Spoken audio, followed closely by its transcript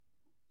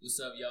What's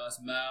up, y'all? It's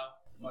Mal,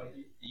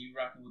 Mikey, and you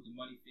rocking with the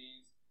Money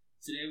Fiends.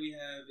 Today we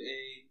have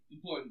a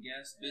important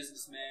guest,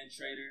 businessman,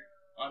 trader,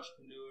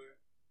 entrepreneur,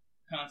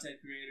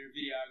 content creator,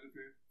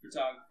 videographer,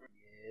 photographer.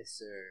 Yes,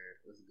 sir.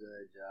 What's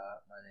good,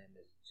 Jock? My name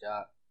is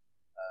Jock.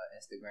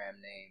 Instagram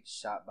name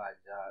Shot by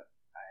Jock.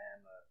 I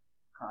am a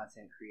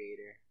content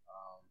creator,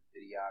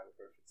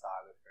 videographer,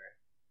 photographer.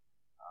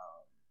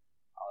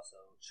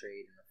 Also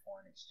trade in the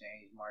foreign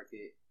exchange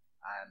market.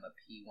 I am a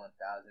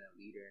P1000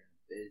 leader in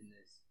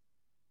business.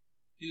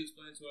 Can you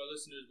explain to our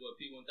listeners what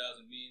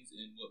P1000 means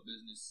and what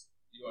business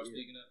you are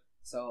speaking of?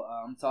 So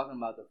I'm talking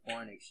about the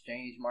foreign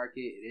exchange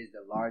market. It is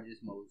the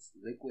largest, most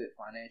liquid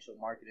financial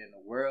market in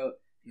the world.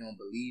 If you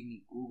don't believe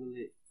me, Google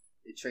it.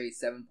 It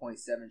trades $7.7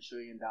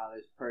 trillion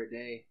per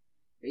day.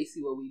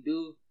 Basically, what we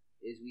do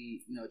is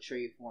we,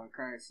 trade foreign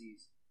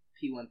currencies.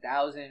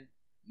 P1000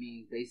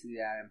 means basically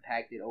that I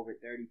impacted over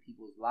 30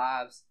 people's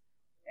lives,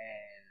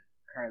 and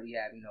currently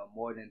have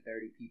more than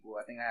 30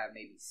 people. I think I have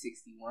maybe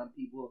 61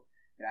 people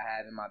that I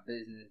have in my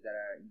business that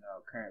are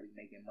currently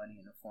making money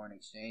in the foreign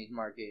exchange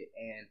market,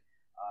 and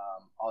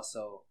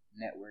also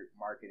network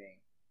marketing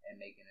and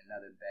making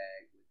another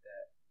bag with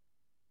that.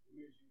 What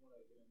made you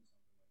want to get into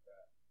something like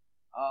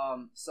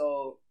that?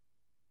 So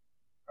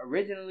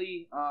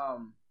originally,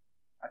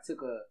 I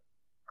took a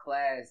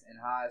class in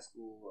high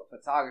school, a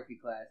photography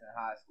class in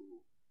high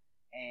school,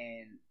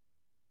 and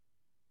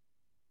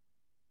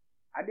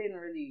I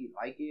didn't really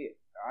like it.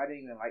 I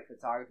didn't even like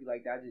photography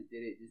like that. I just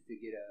did it just to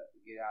get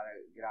out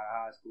of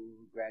high school,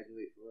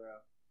 graduate for real.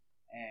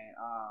 And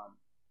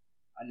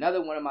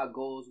another one of my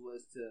goals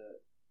was to,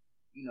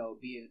 be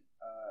on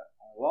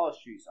Wall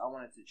Street. So I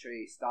wanted to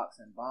trade stocks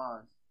and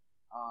bonds.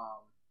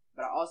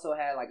 But I also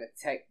had like a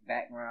tech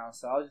background,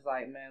 so I was just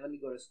like, man, let me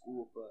go to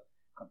school for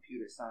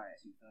computer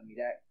science. You feel me?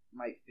 That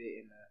might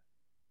fit in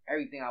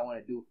everything I want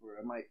to do for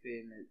it. It might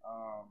fit in the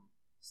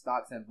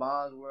stocks and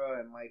bonds world.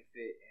 It might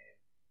fit in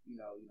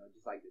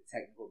just like the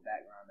technical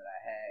background that I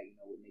had,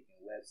 with making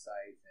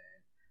websites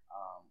and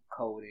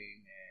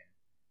coding and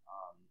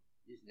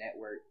just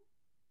network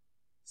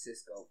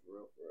Cisco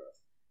for real.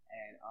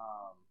 And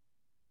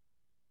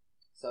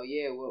so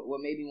yeah,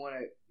 what made me want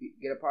to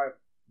be a part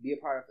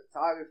of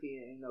photography,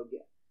 and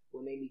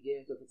what made me get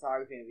into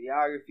photography and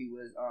videography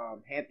was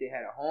Hampton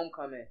had a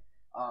homecoming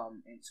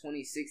in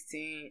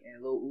 2016,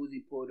 and Lil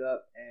Uzi pulled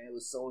up and it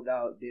was sold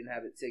out, didn't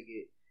have a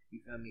ticket.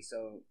 You feel me?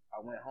 So I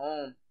went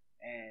home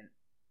and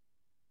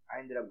I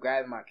ended up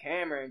grabbing my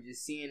camera and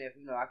just seeing if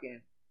I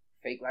can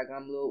fake like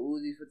I'm Lil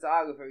Uzi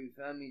photographer. You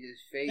feel me?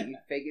 Just fake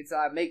it till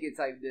I make it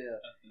type deal.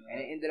 And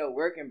it ended up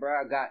working,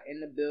 bro. I got in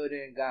the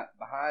building, got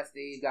behind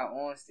stage, got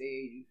on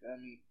stage. You feel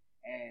me?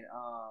 And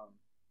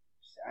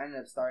I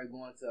ended up started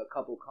going to a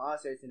couple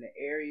concerts in the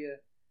area,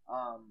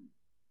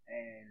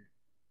 and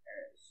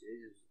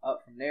it was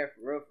up from there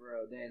for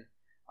real. Then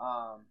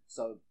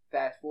so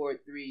fast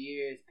forward 3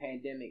 years,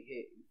 pandemic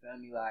hit. You feel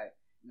me? Like,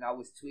 I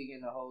was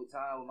tweaking the whole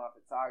time with my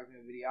photography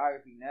and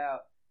videography.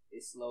 Now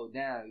it slowed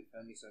down, you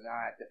feel me? So now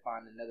I have to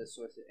find another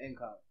source of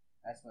income.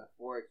 That's when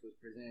Forex was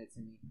presented to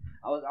me.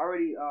 I was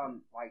already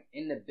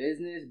in the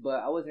business,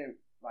 but I wasn't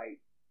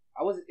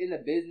in the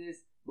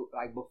business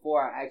like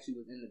before I actually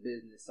was in the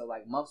business. So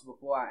like months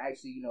before I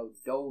actually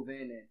dove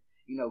in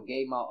and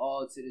gave my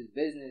all to this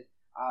business,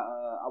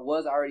 I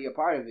was already a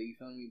part of it, you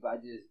feel me? But I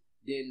just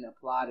didn't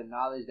apply the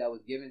knowledge that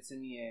was given to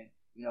me, and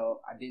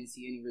I didn't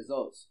see any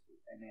results.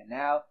 And then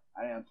now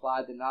I done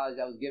applied the knowledge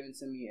that was given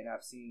to me, and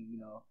I've seen,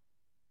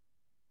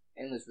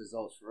 endless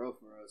results for real.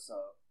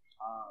 So,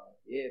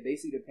 yeah,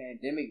 basically the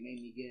pandemic made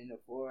me get into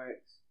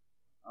Forex.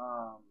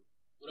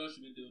 What else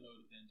you been doing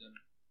over the pandemic?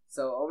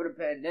 So over the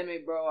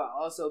pandemic, bro, I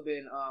also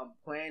been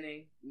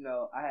planning.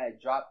 I had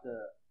dropped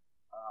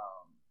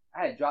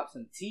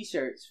some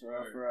T-shirts for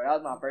real. That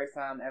was my first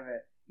time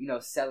ever,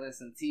 selling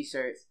some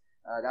T-shirts.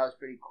 That was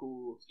pretty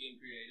cool. Getting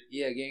creative.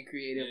 Yeah, getting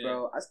creative,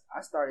 bro.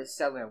 I started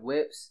selling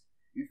whips.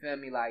 You feel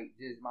me? Like,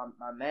 just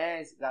my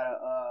man's got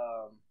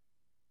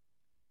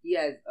he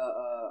has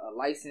a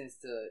license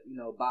to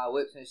buy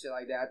whips and shit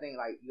like that. I think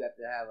like you have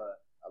to have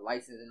a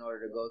license in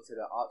order to go to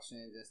the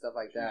auctions and stuff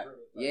like that.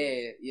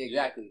 Yeah,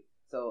 exactly.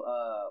 So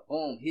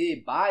boom,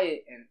 he'd buy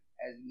it, and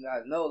as you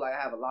guys know, like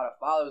I have a lot of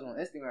followers on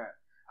Instagram.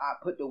 I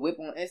put the whip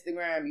on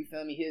Instagram. You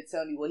feel me? He'll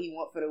tell me what he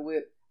want for the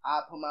whip.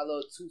 I put my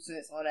little 2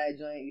 cents on that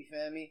joint. You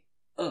feel me?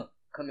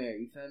 Come here.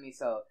 You feel me?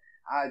 So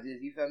I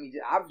just, you feel me?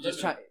 I'm just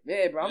trying,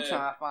 bro. I'm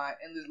trying to find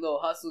endless little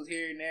hustles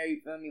here and there.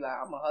 You feel me? Like,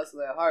 I'm a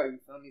hustler at heart. You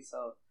feel me?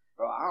 So,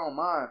 bro, I don't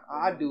mind.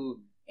 I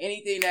do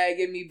anything that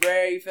give me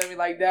bread. You feel me?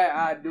 Like that,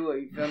 I do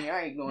it. You feel me?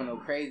 I ain't doing no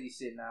crazy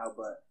shit now,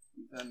 but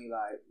you feel me?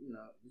 Like,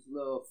 just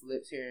little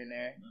flips here and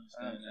there.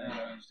 I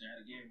understand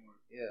how the game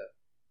works. Yeah.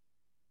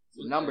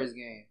 It's a numbers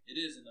game. It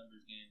is a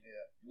numbers game.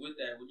 Yeah. With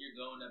that, when you're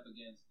going up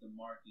against the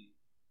market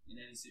in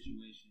any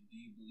situation, do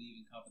you believe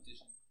in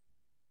competition?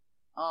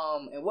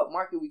 And what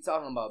market we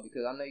talking about?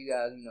 Because I know you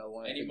guys,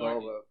 wanted to go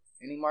over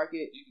any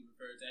market. You can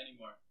refer to any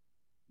market.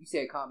 You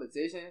said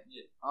competition?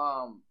 Yeah.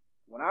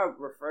 When I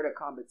refer to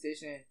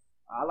competition,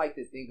 I like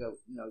to think of,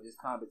 just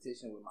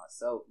competition with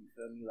myself. You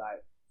feel me?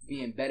 Like,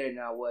 being better than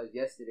I was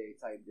yesterday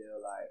type deal.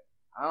 Like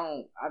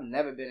I've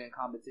never been in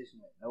competition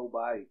with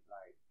nobody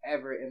like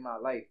ever in my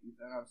life. You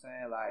feel what I'm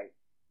saying? Like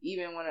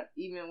even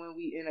when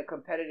we in a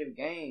competitive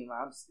game,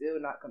 like, I'm still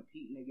not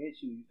competing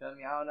against you. You feel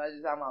me? I don't know. That's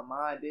just how my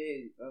mind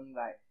is. You feel me?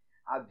 Like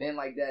I've been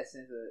like that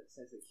since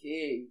a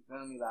kid. You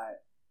feel me? Like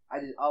I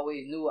just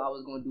always knew I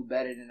was gonna do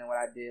better than what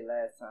I did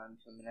last time. You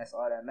feel me? That's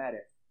all that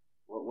mattered.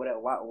 What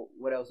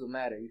else would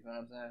matter? You feel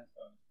what I'm saying?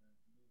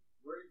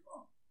 Where are you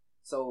from?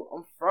 So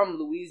I'm from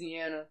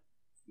Louisiana.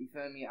 You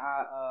feel me?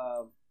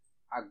 I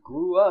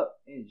grew up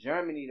in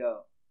Germany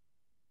though,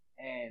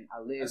 and I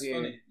live That's here.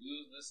 funny.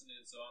 We was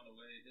listening, so on the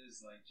way,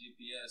 his like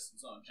GPS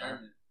was on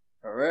German.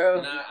 For real?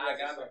 And I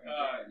got the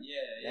car.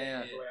 Yeah.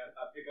 Damn. So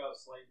I pick up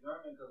slight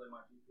German because like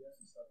my GPS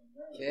and stuff in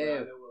German.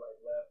 Yeah. So I know we're like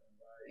left and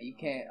right. And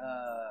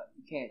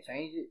you can't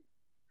change it.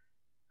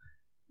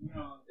 You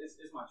know, it's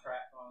my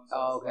track phone. So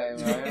Oh, okay,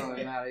 it's man. It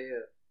don't matter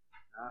here.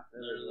 I feel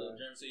Learned a it, little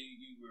bro. German. So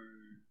you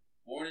were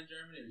born in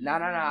Germany? No.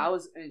 I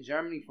was in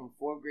Germany from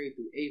 4th grade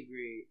through 8th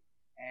grade,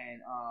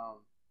 and I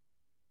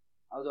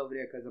was over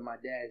there because of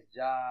my dad's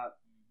job.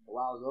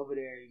 While I was over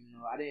there, you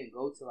know, I didn't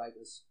go to like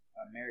a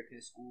American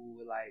school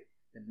with like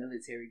the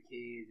military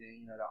kids and,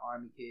 you know, the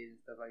army kids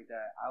and stuff like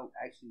that. I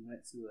actually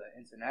went to an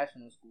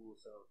international school,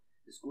 so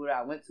the school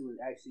that I went to was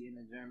actually in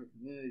the German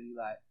community.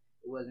 Like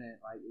it wasn't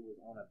like it was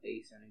on a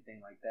base or anything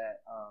like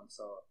that.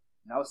 So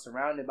and I was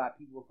surrounded by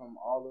people from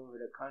all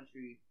over the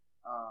country,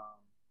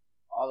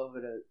 all over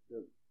the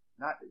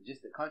not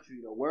just the country,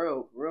 the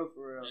world, for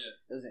real. Yeah.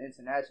 It was an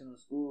international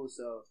school,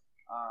 so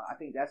I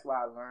think that's why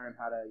I learned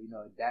how to, you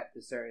know, adapt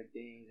to certain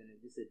things and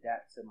just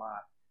adapt to my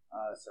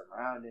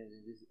surroundings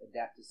and just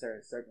adapt to certain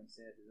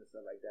circumstances and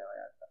stuff like that.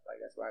 Like I feel like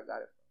that's where I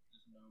got it from.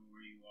 Just know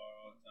where you are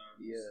all the time.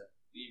 Yeah. Just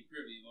being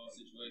privy of all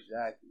situations.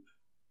 Exactly.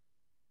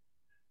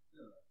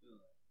 Feel that.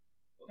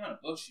 What kind of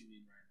books you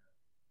reading right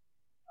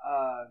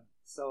now?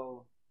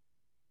 So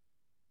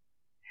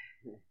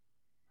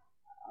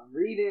I'm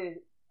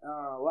reading.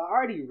 Well, I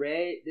already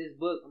read this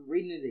book. I'm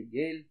reading it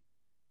again.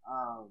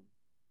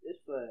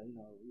 Just for, you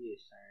know,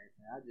 reassurance.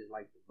 And I just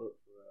like the book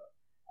for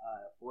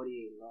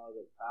 48 Laws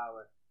of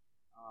Power.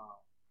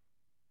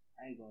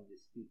 I ain't gonna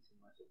just speak too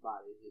much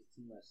about it. It's just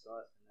too much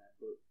sauce in that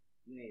book.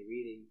 You ain't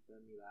read it, you feel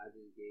me? Like, I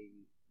just gave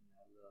you, you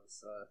know, a little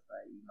sauce.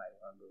 Like, you might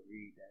want to go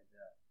read that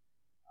junk.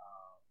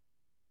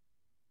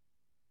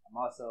 I'm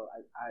also,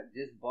 I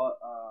just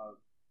bought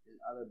this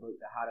other book,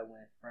 The How to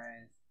Win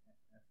Friends,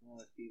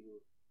 Influence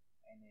People,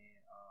 and then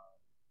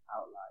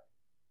Outliers.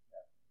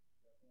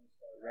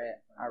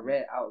 I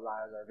read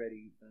Outliers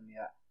already, you feel me?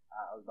 I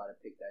was about to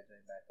pick that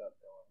joint back up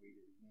though and read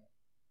it again.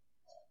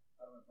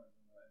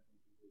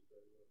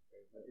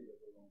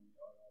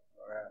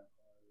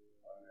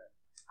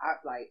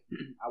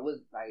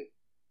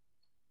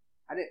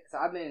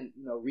 I've been,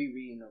 you know,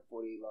 rereading the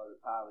 48 Laws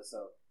of Power,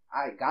 so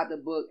I got the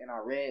book and I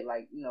read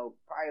like, you know,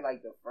 probably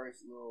like the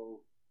first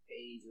little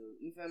page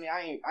of, you feel me?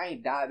 I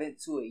ain't dive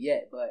into it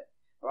yet, but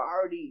I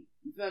already,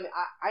 you feel me?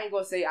 I ain't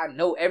gonna say I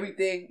know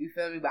everything, you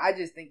feel me? But I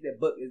just think that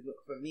book is,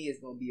 for me, it's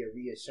gonna be a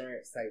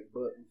reassurance type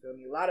book, you feel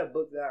me? A lot of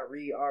books that I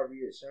read are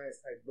reassurance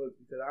type books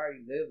because I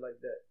already live like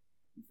that,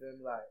 you feel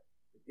me? Like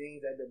the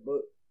things that the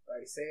book,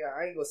 like, say,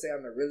 I ain't gonna say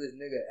I'm the realest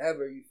nigga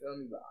ever, you feel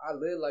me? But I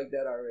live like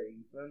that already,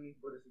 you feel me?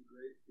 But it's a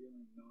great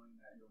feeling knowing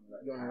that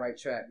you're on the right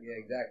track. Yeah,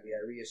 exactly.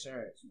 That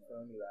reassurance, you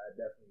feel me? Like, I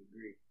definitely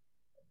agree.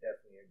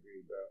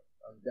 Bro.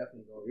 I'm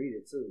definitely gonna read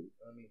it too, you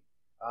feel me?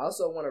 I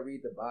also want to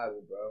read the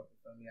Bible, bro. You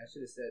feel me? I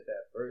should have said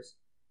that first.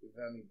 You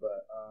feel me?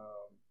 But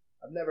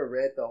I've never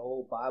read the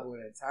whole Bible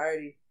in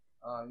entirety.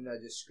 You know,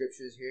 just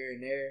scriptures here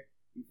and there.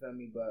 You feel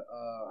me? But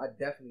I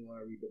definitely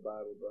want to read the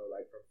Bible, bro.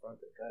 Like from front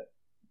to cut.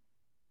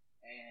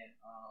 And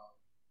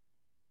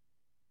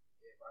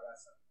if I got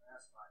some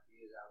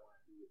ideas, I want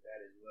to do with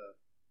that as well.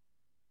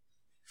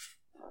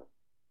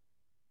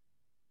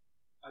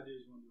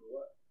 Ideas you want to do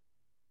what?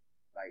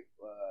 Like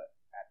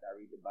after I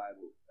read the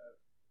Bible.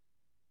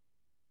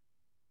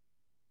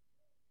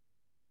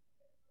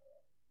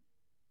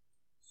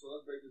 So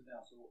let's break this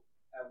down. So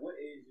at what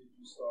age did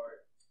you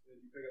start?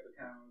 Did you pick up the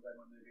camera and was like,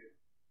 my nigga,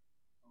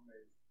 I'm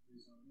ready to do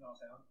something? You know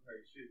what I'm saying? I'm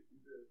ready to shoot. You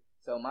good?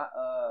 So my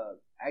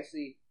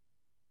actually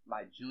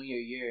my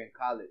junior year in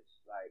college,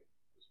 like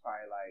it was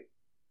probably like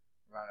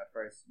around the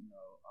first, you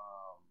know,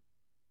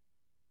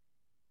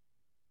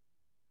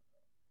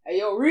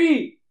 Hey yo,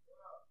 Reed!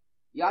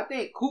 Yo, I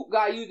think Coop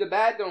gotta use the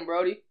bathroom,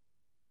 Brody.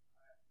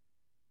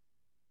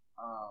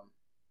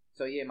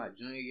 So yeah, my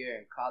junior year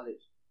in college,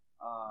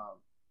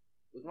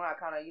 was when I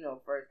kind of, you know,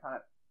 first kind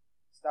of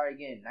started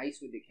getting nice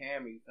with the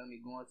camera, you feel me,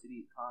 going to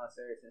these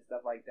concerts and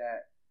stuff like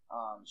that,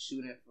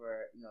 shooting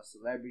for, you know,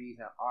 celebrities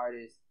and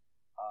artists.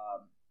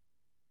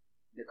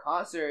 The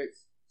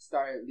concerts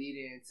started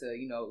leading into,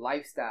 you know,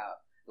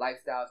 lifestyle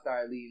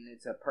started leading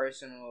into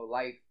personal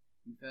life,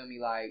 you feel me,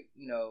 like,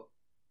 you know,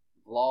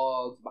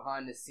 vlogs,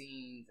 behind the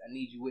scenes, I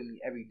need you with me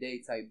every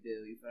day type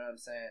deal, you feel what I'm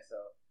saying? So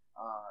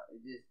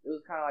it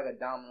was kind of like a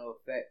domino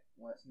effect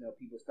once, you know,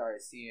 people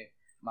started seeing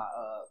my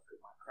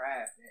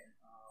craft and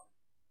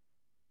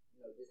you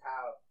know, just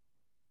how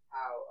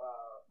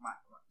my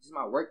just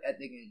my work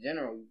ethic in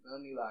general. You feel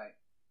me? Like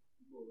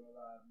people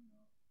realize,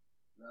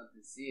 love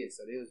to see it.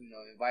 So they was,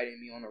 inviting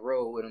me on the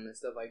road with them and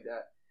stuff like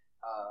that.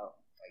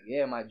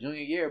 My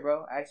junior year,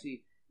 bro, I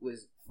actually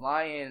was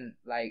flying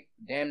like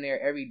damn near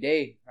every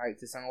day, like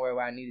to somewhere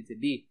where I needed to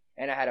be,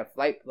 and I had a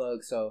flight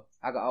plug, so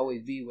I could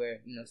always be where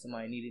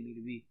somebody needed me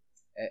to be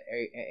at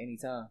any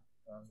time.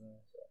 So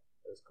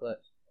it was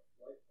clutch.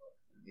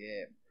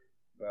 Yeah,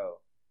 bro.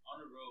 On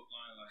the road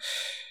flying like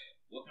that,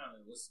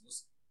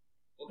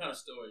 what kind of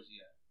stories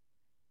you have?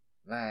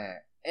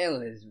 Man,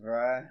 endless,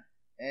 bro.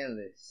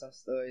 Endless. Some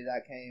stories I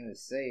can't even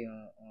say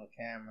on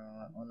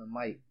camera, on the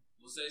mic.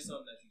 We'll say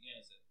something that you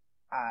can say.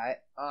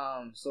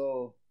 Alright.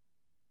 So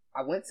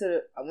I went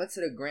to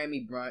the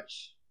Grammy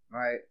brunch,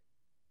 right?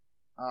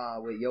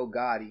 With Yo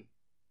Gotti.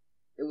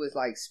 It was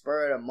like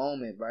spur of the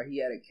moment, bro. He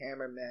had a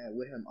cameraman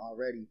with him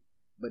already,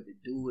 but the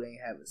dude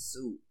ain't have a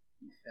suit.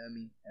 You feel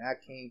me? And I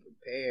came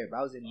prepared, but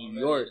I was in New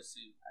York.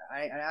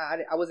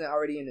 I wasn't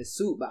already in the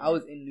suit, but I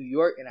was in New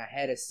York and I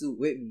had a suit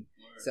with me.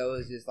 Word. So it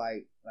was just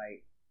like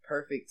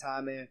perfect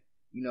timing.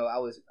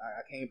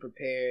 I came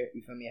prepared.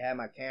 You feel me? I had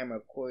my camera,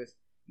 of course.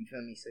 You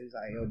feel me? So he's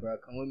like, yo, bro,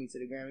 come with me to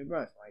the Grammy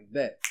brunch. I'm like,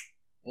 bet.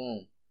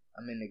 Boom.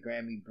 I'm in the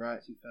Grammy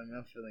brunch. You feel me?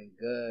 I'm feeling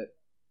good.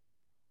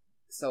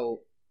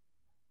 So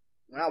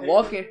when I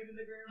walk in,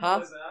 huh?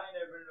 Listen, I ain't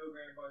never been to no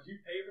Grammy brunch. You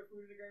pay for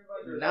food in the Grammy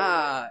brunch?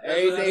 Nah,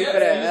 everything for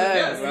the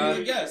ass, bro.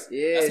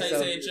 Yeah, that's how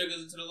you say it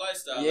triggers into the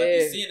lifestyle. Yeah. Like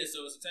you're seeing it,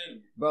 so it's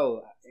attainable.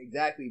 Bro,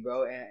 exactly,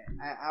 bro.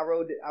 And I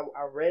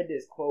read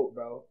this quote,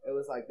 bro. It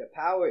was like, the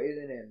power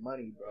isn't in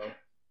money, bro,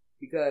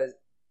 because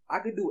I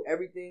could do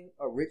everything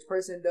a rich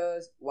person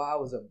does while I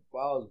was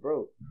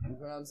broke. You know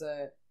what I'm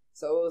saying?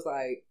 So it was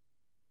like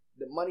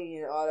the money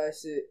and all that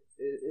shit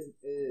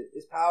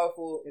is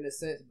powerful in a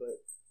sense, but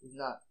it's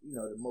not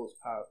the most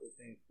powerful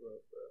thing for.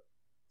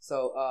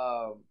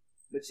 So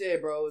but yeah,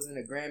 bro, it was in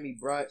a Grammy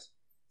brunch.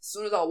 As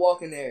soon as I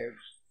walk in there,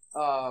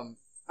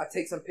 I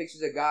take some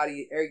pictures of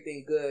Gotti,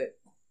 everything good.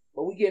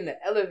 But we get in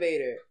the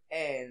elevator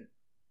and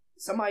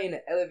somebody in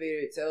the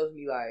elevator tells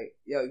me like,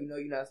 yo,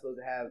 you're not supposed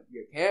to have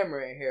your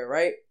camera in here,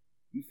 right?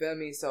 You feel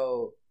me?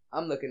 So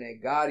I'm looking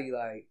at Gotti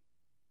like,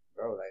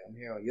 bro, like I'm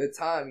here on your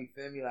time, you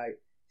feel me? Like,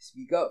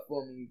 speak up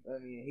for me, you feel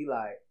me? And he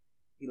like,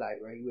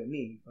 bro, he with me,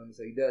 you feel me?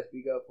 So he does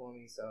speak up for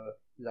me. So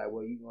he's like,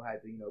 well, you gonna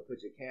have to,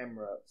 put your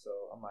camera up. So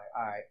I'm like,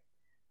 all right.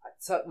 I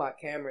tuck my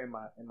camera in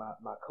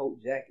my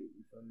coat jacket,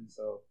 you feel me?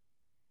 So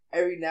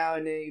every now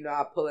and then,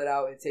 I pull it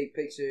out and take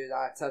pictures.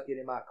 I tuck it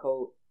in my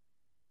coat.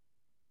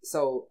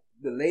 So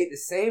the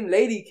same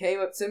lady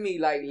came up to me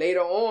like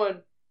later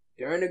on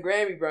during the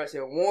Grammy brunch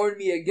and warned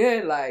me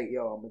again, like,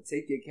 yo, I'm gonna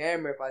take your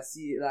camera if I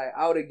see it like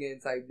out again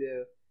type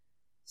deal.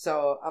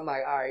 So I'm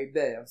like, all right,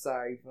 bet. I'm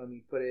sorry, you feel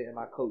me? Put it in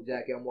my coat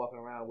jacket. I'm walking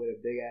around with a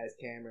big ass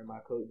camera in my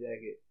coat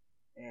jacket.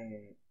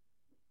 And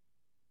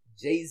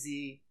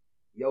Jay-Z,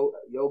 Yo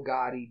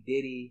Gotti,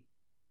 Diddy,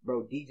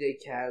 bro, DJ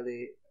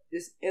Khaled,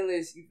 just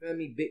endless, you feel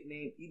me, big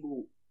name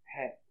people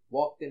had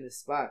walked in the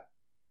spot.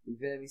 You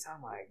feel me? So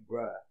I'm like,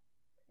 bruh.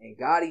 And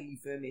Gotti, you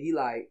feel me, he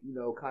like,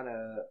 kind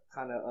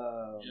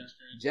of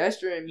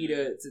gesturing me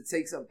to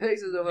take some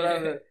pictures or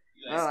whatever.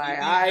 I'm like,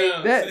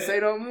 I bet, say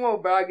no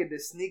more, bro. I get to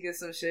sneaking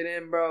some shit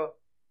in, bro.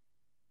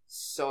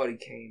 Shorty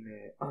came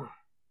in,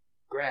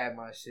 grabbed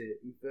my shit,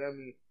 you feel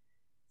me?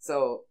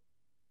 So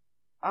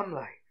I'm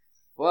like,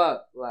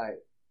 fuck,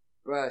 like,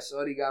 bruh,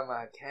 Shorty got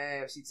my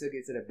cam. She took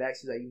it to the back.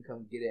 She's like, you can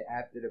come get it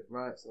after the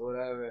brunch or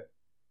whatever.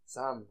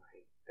 So I'm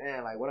like,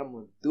 damn, like, what I'm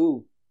gonna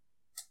do?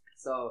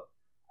 So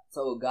I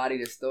told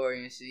Gotti the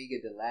story and shit. He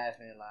get to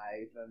laughing,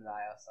 like, you feel me?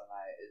 Like, I was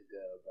like, it's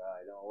good, bro.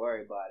 Like, don't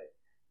worry about it.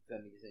 You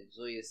feel me? Just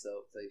enjoy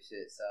yourself type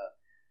shit. So,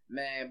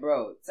 man,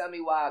 bro, tell me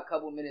why a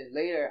couple minutes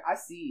later, I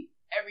see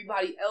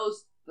everybody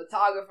else,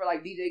 photographer,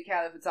 like DJ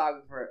Khaled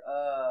photographer,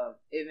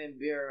 Evan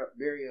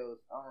Barrios,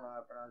 I don't know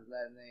how to pronounce his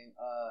last name,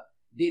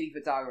 Diddy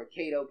photographer,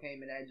 Kato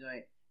came in that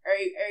joint.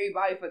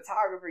 Everybody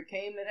photographer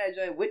came in that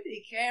joint with their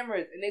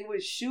cameras and they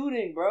was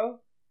shooting, bro.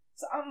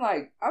 So I'm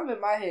like, I'm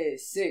in my head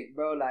sick,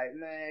 bro. Like,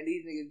 man,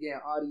 these niggas getting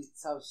all these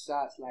tough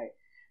shots. Like,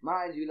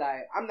 mind you,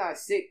 like, I'm not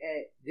sick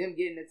at them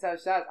getting the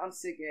tough shots. I'm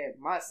sick at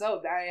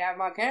myself that I ain't have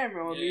my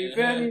camera on me. You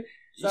feel me?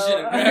 You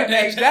so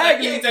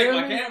exactly. You take feel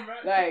my me? camera.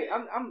 Like,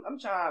 I'm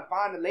trying to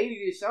find a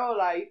lady to show.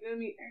 Like, you feel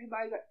me?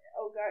 Everybody's like,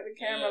 oh, got the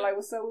camera. Yeah. Like,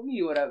 what's up with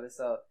me or whatever.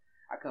 So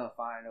I couldn't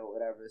find her or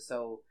whatever.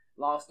 So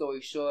long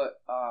story short,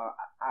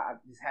 I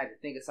just had to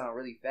think of something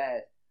really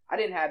fast. I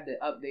didn't have the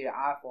updated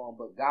iPhone,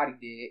 but Gotti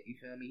did. You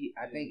feel me?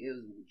 I think it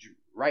was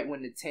right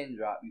when the 10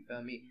 dropped. You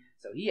feel me?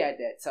 So he had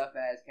that tough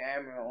ass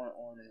camera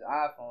on his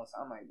iPhone.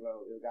 So I'm like,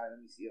 bro, yo, Gotti, let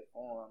me see your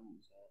phone. I'm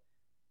just gonna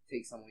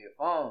take some of your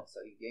phone.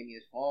 So he gave me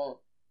his phone,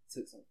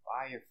 took some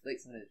fire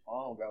flicks on his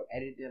phone, bro,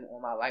 edited them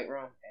on my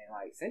Lightroom, and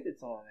like sent it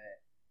to him, man.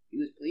 He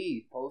was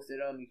pleased,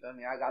 posted them, you feel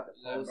me? I got the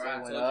post,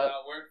 like, went told up. you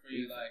how it worked for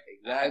you, like,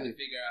 exactly. I had to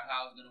figure out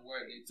how it was going to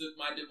work. They took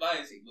my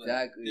device,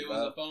 exactly, but there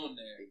was a phone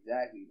there.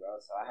 Exactly,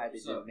 bro. So I had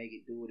to just make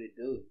it do what it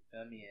do, you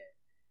feel me? And,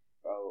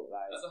 bro,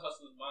 like, that's a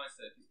hustler's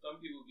mindset. Some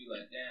people be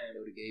like, damn,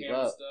 gave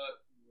camera up.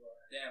 stuck.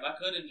 Damn, I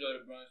could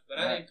enjoy the brunch, but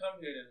I didn't come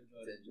here to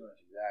enjoy the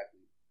brunch.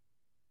 Exactly.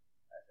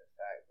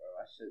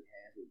 I shook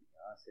hands with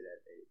Beyonce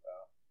that day, bro.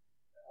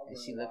 I And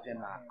was she looked in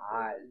my hands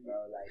eyes, for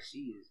bro. Like,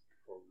 she is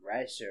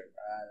pressure,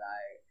 bro.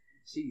 Like,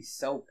 she's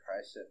so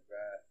pressure,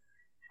 bro.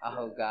 I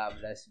hope God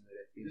bless me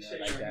with a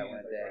female like that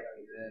one day.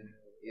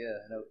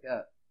 Yeah, no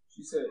cap.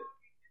 She said.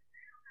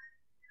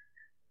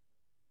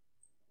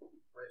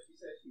 Wait, she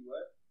said she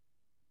what?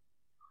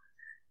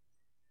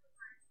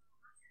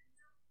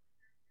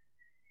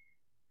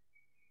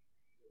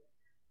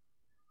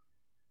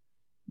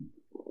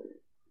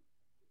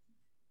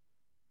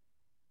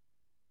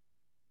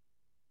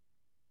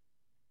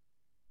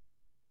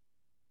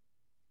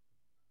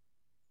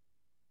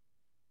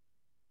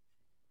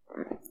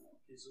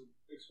 Okay, so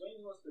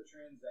explain to us the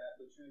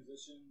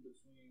transition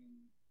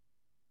between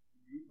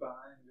you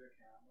buying your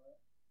camera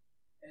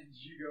and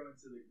you going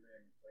to the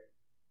Grammys. Like,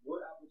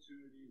 what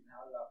opportunities and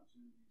how did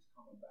opportunities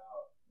come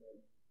about that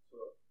you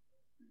took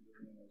through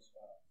doing those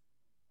spots?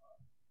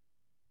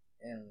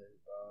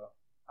 Endless, bro.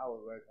 I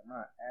was working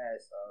my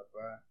ass off,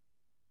 bro.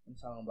 I'm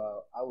talking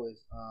about, I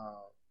was,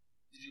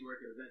 Did you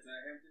work at events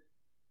at Hampton?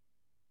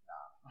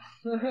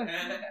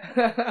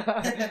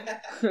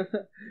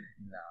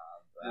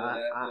 Nah, bro.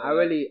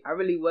 I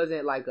really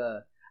wasn't like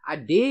I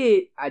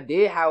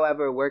did,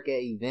 however, work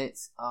at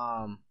events,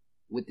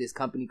 with this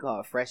company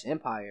called Fresh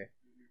Empire.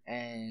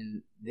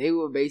 And they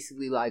were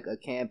basically like a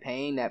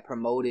campaign that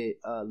promoted,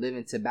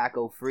 living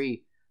tobacco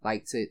free,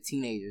 like to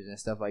teenagers and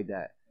stuff like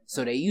that.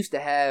 So they used to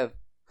have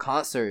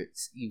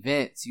concerts,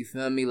 events, you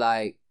feel me?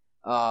 Like,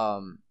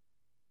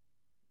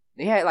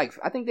 they had like,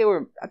 I think they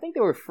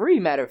were free,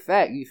 matter of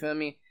fact, you feel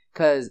me?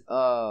 Cause,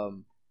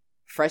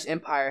 Fresh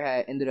Empire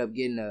had ended up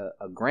getting a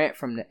grant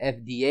from the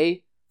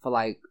FDA for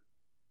like,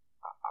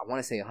 I want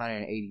to say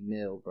 180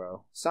 mil,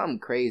 bro. Something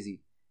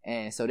crazy.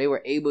 And so they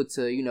were able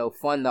to, you know,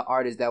 fund the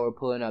artists that were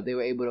pulling up. They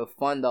were able to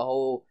fund the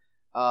whole,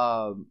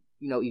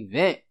 you know,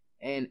 event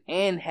and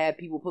have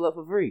people pull up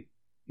for free.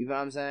 You feel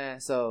what I'm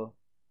saying? So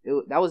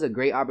that was a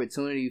great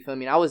opportunity. You feel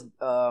me? And I was,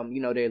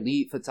 you know, their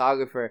lead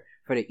photographer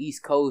for the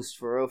East Coast,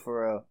 for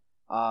real.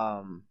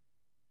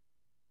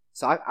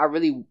 So I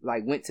really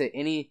like went to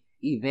any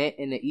event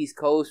in the East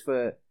Coast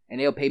and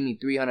they'll pay me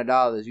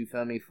 $300. You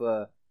feel me?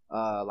 For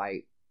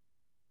like,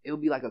 it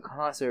would be like a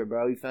concert,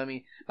 bro. You feel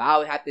me? But I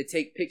would have to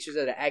take pictures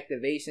of the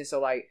activation. So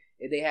like,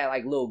 if they had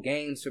like little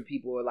games for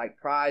people or like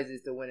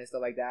prizes to win and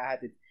stuff like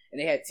that, and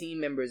they had team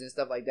members and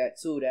stuff like that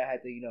too that I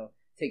had to, you know,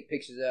 take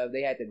pictures of.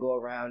 They had to go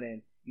around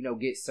and, you know,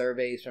 get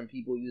surveys from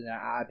people using their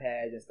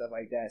iPads and stuff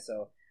like that.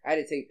 So I had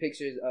to take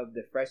pictures of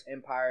the Fresh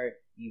Empire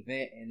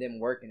event and them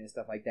working and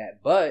stuff like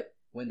that. But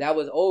when that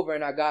was over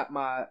and I got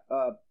my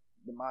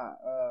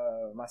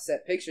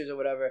set pictures or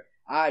whatever,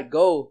 I'd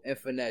go and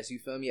finesse. You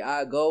feel me?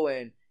 I'd go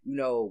and, you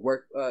know,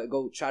 work,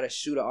 go try to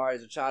shoot an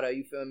artist or try to,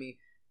 you feel me,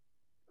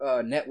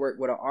 network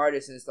with an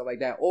artist and stuff like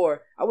that.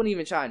 Or I wouldn't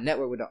even try to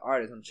network with the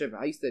artist. I'm tripping.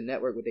 I used to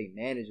network with their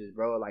managers,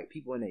 bro. Like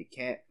people in their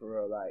camp, for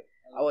real. Like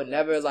I would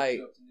never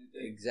like,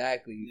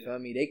 exactly. You feel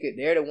me?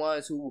 They're the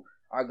ones who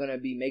are gonna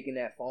be making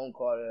that phone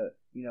call to,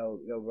 you know,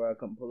 yo, bro,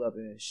 come pull up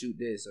and shoot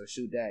this or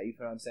shoot that. You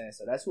feel what I'm saying?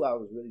 So that's who I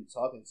was really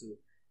talking to.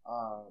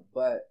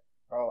 But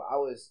bro, I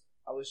was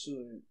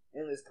shooting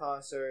endless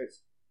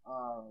concerts.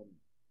 I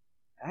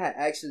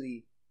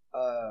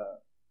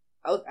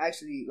was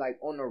actually like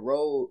on the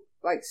road,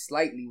 like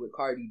slightly with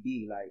Cardi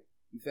B, like,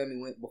 you feel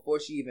me, before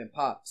she even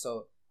popped.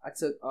 So I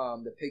took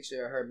the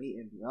picture of her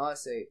meeting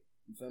Beyonce,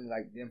 you feel me,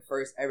 like them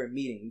first ever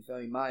meeting, you feel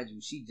me, mind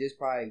you, she just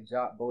probably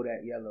dropped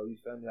Bodak Yellow, you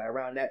feel me, like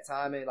around that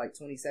time in like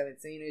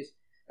 2017ish,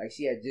 like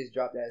she had just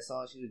dropped that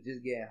song, she was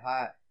just getting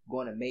hot,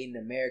 going to Made in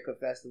America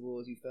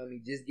festivals, you feel me,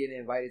 just getting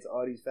invited to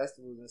all these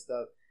festivals and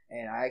stuff.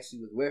 And I actually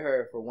was with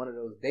her for one of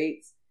those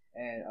dates,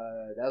 and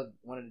that was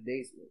one of the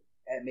dates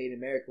at Made in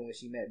America when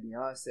she met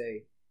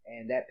Beyonce.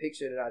 And that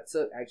picture that I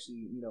took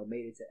actually, you know,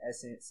 made it to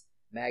Essence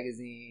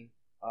magazine.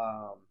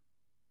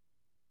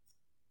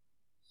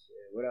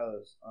 What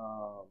else?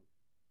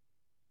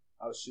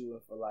 I was shooting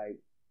for like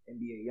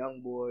NBA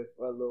YoungBoy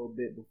for a little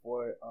bit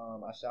before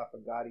I shot for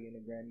Gotti in the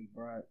Grammy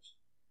brunch.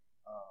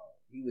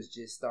 He was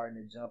just starting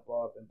to jump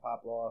off and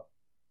pop off.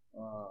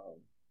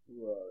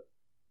 Who else?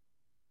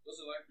 What's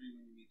it like for you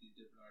when you meet these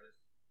different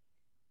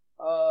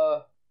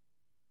artists?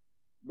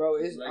 Bro,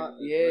 it's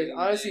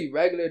honestly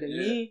regular to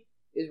me.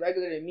 It's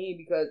regular to me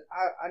because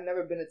I've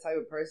never been the type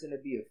of person to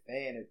be a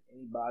fan of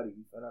anybody.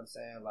 You feel what I'm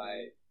saying?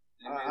 Like,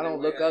 I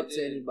don't look up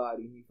to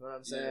anybody. You feel what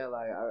I'm saying?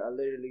 Like, I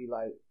literally,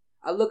 like,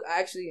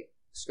 actually,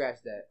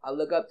 scratch that. I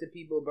look up to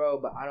people, bro,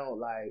 but I don't,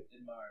 like,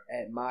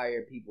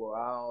 admire people.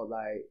 I don't,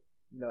 like,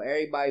 you know,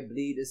 everybody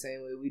bleed the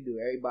same way we do.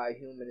 Everybody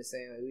human the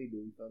same way we do.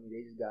 You feel me?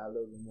 They just got a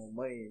little bit more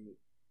money than me.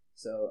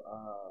 So,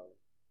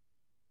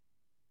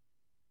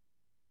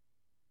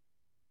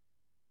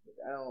 but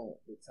I don't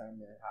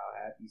determine how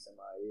happy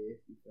somebody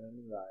is. You feel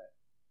me? Like,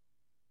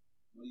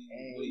 what do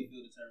you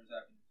feel determines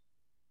happiness?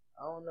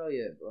 I don't know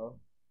yet, bro.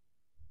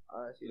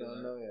 Honestly,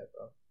 don't know yet,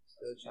 bro.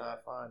 Still trying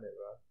to find it,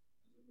 bro.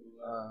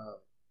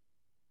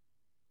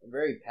 I'm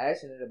very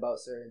passionate about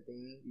certain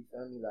things. You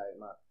feel me? Like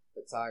my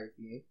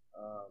photography.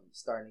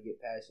 Starting to get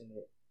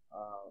passionate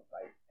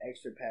like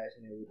extra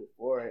passionate with the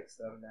Forex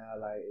stuff now.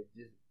 Like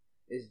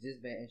it's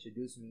just been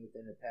introducing me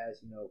within the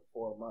past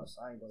 4 months.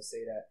 So I ain't gonna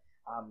say that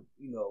I'm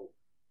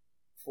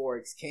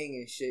Forex king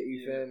and shit.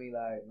 You feel me?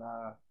 Like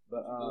nah,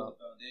 but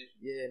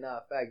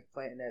fact,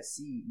 planting that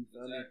seed. You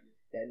feel me?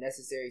 That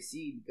necessary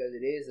seed, because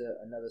it is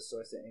another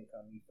source of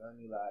income. You feel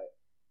me? Like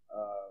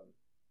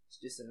it's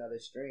just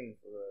another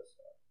stream for us.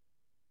 So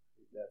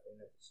it's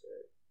definitely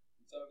necessary.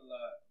 We talk a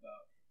lot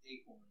about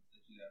acorns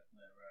that you got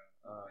planted around.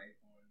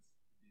 Acorns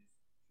produce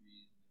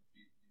trees, and then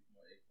trees produce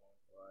more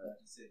acorns. Right.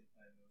 Like you said, you're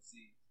planting those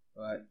seeds.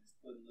 Right. So you're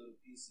just putting little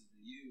pieces of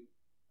you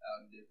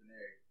out in different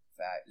areas.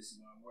 Fact. This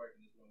is where I'm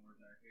working. This is where I'm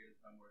working out here. This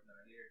is where I'm working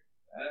out here.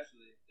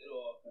 Eventually,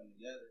 it'll all come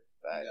together.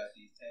 Fact. You got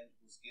these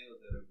tangible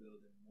skills that are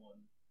building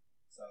one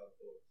solid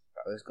force.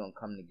 Bro, it's gonna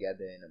come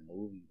together in a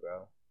movie,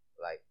 bro.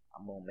 Like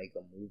I'm gonna make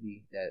a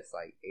movie that's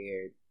like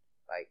aired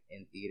like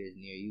in theaters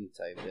near you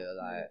type deal.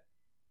 Like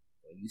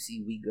when you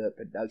see We Good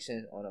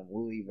Productions on a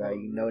movie, bro,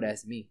 you know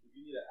that's me. If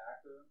you need an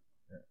actor,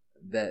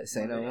 bet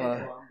say no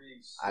more.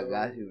 I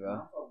got you,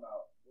 bro.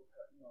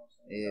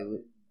 Yeah,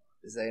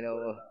 say no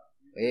more.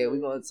 Yeah, we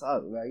gonna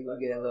talk, bro. You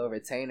gonna get a little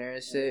retainer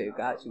and shit.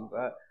 Got you,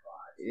 bro.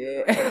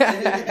 Yeah.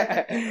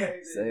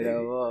 Say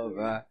no more,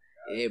 bro.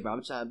 Yeah, bro,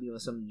 I'm trying to be on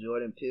some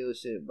Jordan Peele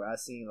shit, bro. I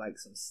seen like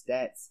some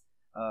stats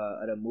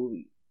of the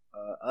movie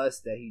Us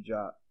that he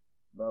dropped.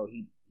 Bro,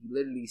 he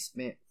literally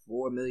spent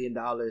 $4 million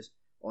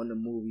on the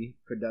movie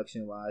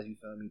production wise, you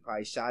feel me?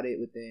 Probably shot it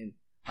within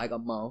like a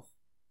month.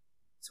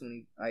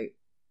 I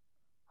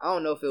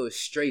don't know if it was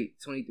straight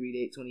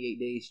 28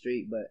 days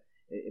straight, but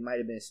it might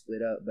have been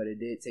split up, but it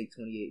did take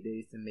 28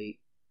 days to make,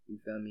 you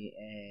feel me?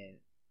 And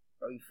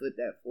bro, you flip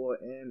that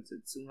 4M to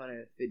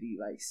 250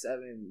 like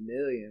 7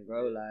 million,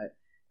 bro. Like,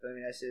 feel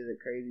me? That shit is a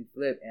crazy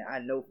flip, and I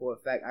know for a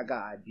fact I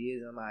got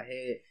ideas in my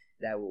head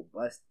that will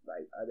bust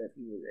like other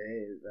people's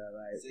heads, bro.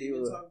 Like, so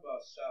you talk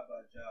about Shot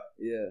by Jock.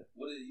 Yeah.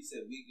 What did you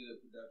said? We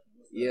Good Production.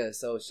 What's that? Yeah.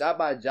 So Shot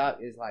by Jock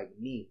is like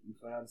me. You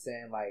feel what I'm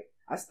saying? Like,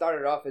 I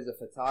started off as a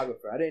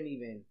photographer. I didn't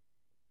even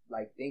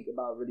like think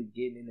about really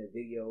getting into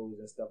videos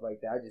and stuff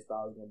like that. I just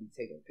thought I was gonna be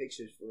taking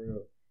pictures for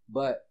real.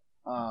 But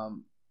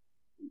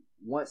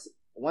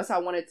once I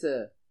wanted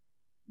to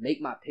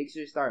make my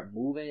pictures start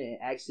moving and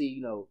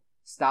actually,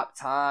 stop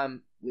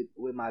time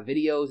with my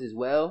videos as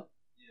well,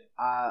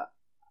 I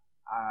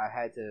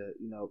had to,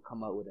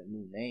 come up with a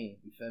new name.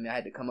 You feel me? I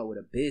had to come up with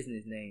a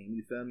business name.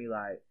 You feel me?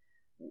 Like,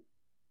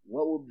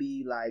 what would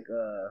be like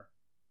a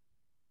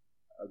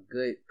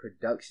good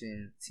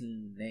production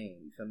team name?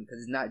 You feel me?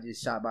 Because it's not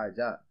just Shot by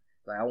Jock.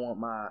 Like, I want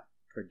my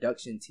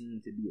production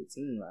team to be a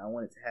team. Like, I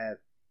want it to have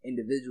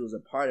individuals a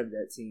part of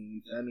that team.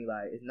 You feel me?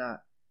 Like, it's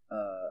not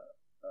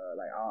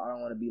like I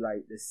don't want to be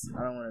like this.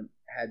 I don't want to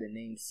have the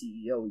name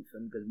CEO. You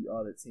feel me? Because we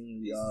all the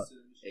team. We all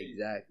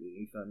exactly.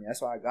 You feel me?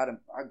 That's why I got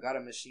a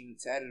machine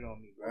tatted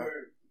on me, bro.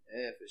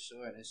 Yeah, for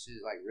sure. And this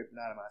shit like ripping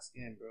out of my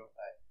skin, bro.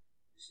 Like,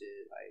 this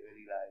shit like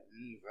really like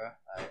me, bro.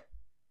 Like,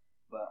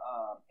 but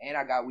and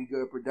I got We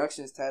Good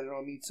Productions tatted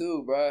on me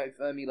too, bro. You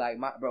feel me? Like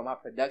my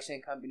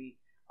production company.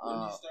 When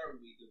did you start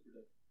with We Good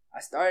Productions? I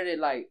started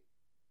like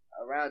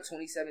around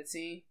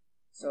 2017,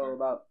 so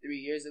about 3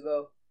 years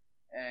ago,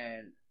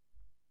 and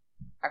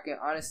I can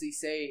honestly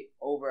say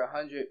over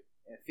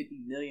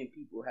 150 million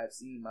people have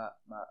seen my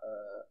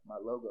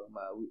logo,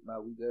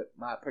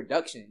 my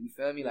production. You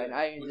feel me? Like,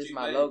 not even just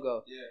my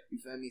logo. Yeah. You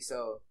feel me?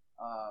 So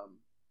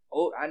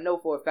I know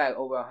for a fact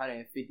over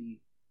 150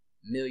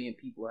 million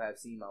people have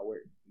seen my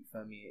work. You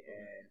feel me?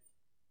 And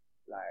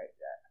like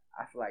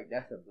I feel like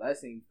that's a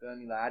blessing. You feel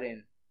me? Like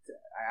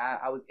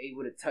I was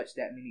able to touch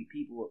that many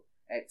people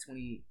at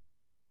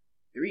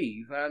 23.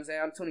 You feel what I'm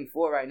saying? I'm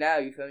 24 right now.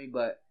 You feel me?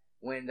 But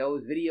when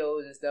those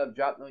videos and stuff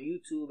dropped on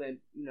YouTube and,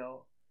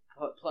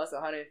 plus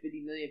 150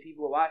 million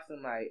people watched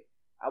them, like,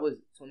 I was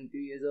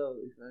 23 years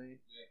old, you feel me?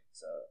 Yeah.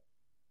 So,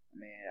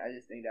 man, I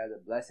just think that's a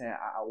blessing.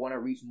 I want to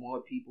reach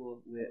more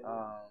people with,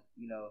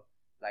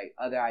 like,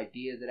 other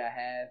ideas that I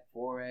have,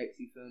 Forex,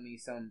 you feel me?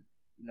 Some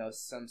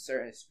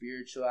certain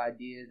spiritual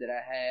ideas that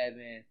I have,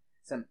 and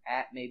some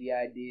app maybe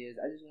ideas.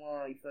 I just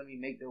want, you feel me,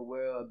 make the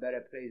world a better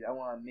place. I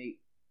want to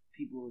make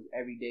people's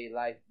everyday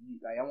life,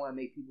 like, I want to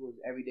make people's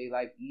everyday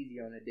life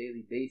easier on a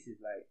daily basis.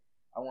 Like,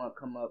 I want to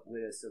come up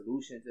with a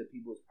solution to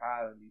people's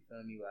problems. You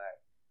feel me? Like,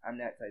 I'm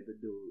that type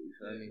of dude. You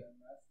feel me?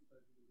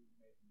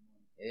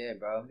 Yeah,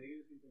 bro.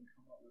 Niggas who can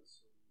come up with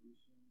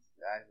solutions.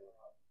 Exactly.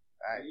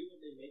 Right. Even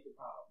they make the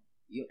problem.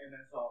 And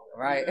that's all.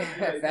 Right.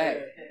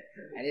 Fact.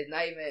 And it's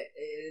not even.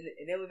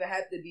 It don't even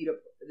have to be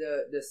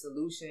the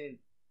solution.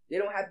 They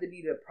don't have to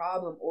be the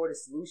problem or the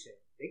solution.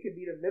 They could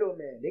be the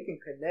middleman. They can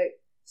connect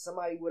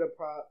somebody with a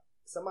problem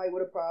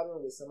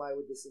with somebody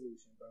with the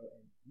solution, bro,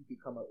 and you can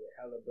come up with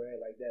hella bread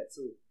like that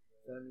too.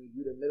 You know what I mean?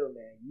 You the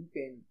middleman. You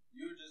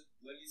were just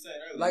like you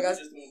said earlier. Like,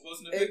 just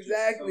posting the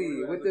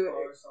exactly with the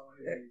car,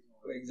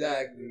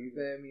 exactly. You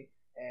feel me?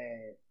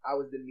 And I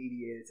was the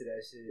mediator to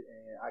that shit,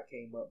 and I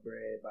came up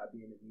bread by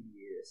being the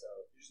mediator. So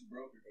you're just a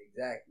broker.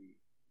 Exactly.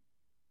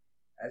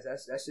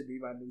 That should be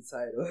my new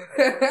title.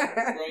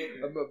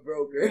 Broker. I'm a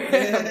broker.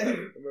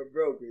 I'm a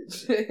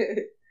brokerage.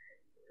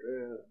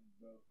 Real.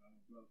 Bro.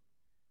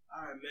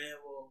 All right, man.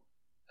 Well,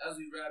 as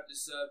we wrap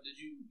this up, did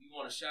you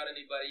want to shout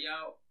anybody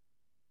out?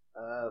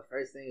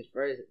 First things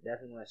first,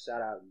 definitely want to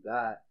shout out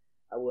God.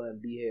 I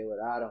wouldn't be here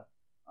without him.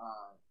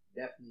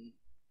 Definitely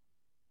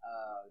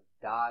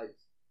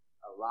dodged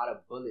a lot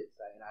of bullets,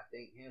 and I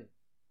thank him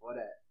for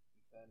that.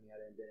 You feel me? I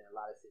done been in a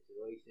lot of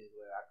situations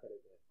where I could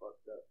have been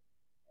fucked up,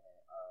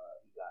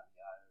 and he got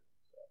me out of it.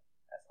 So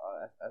that's all.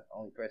 That's the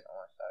only person I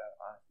want to shout out,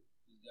 honestly.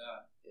 Just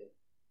God. Yeah.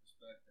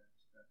 Respect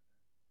that.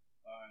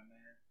 All right,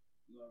 man.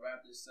 We're gonna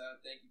wrap this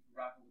up. Thank you for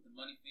rocking with the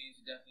Money Fiends.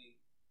 We're definitely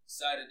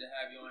excited to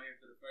have you on here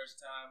for the first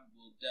time.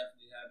 We'll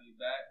definitely have you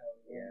back.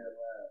 Yeah,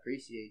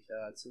 appreciate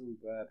y'all too,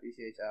 bro.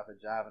 Appreciate y'all for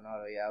driving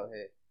all the way out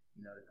here,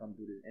 to come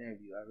do this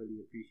interview. I really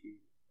appreciate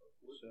it.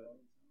 For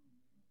sure.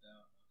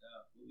 No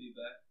doubt. We'll be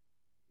back.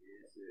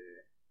 Yes,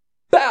 sir.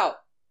 Bow!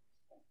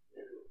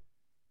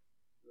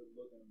 Good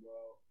looking,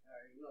 bro. All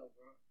right, you know,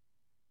 bro.